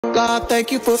God,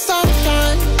 thank you for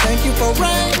sunshine. Thank you for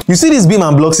rain. You see this beam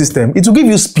and block system, it will give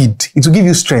you speed, it will give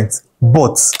you strength,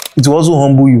 but it will also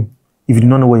humble you if you do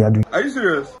not know what you are doing. Are you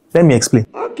serious? Let me explain.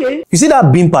 Okay. You see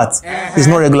that beam part is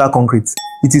not regular concrete.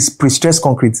 It is pre-stressed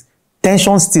concrete.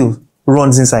 Tension steel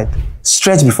runs inside.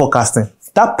 Stretch before casting.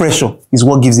 That pressure is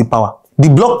what gives it power. The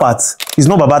block part is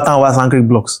not Babatan concrete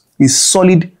blocks. It's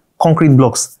solid concrete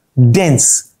blocks.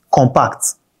 Dense, compact.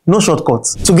 No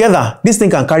shortcuts. Together, this thing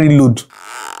can carry load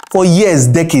for years,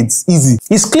 decades, easy.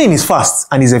 It's clean, it's fast,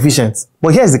 and it's efficient.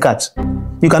 But here's the catch.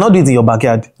 You cannot do it in your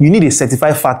backyard. You need a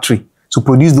certified factory to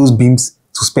produce those beams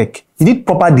to spec. You need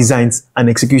proper designs and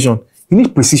execution. You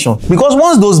need precision. Because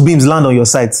once those beams land on your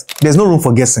site, there's no room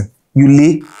for guessing. You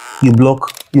lay, you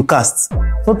block, you cast.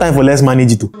 No time for let's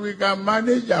manage it. We can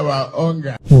manage our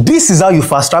hunger. This is how you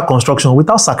fast-track construction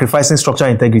without sacrificing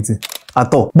structural integrity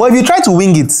at all. But if you try to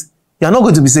wing it, you're not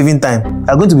going to be saving time.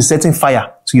 You're going to be setting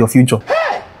fire to your future.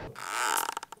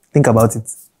 Think about it.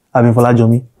 I've been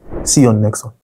Folajomi. See you on the next one.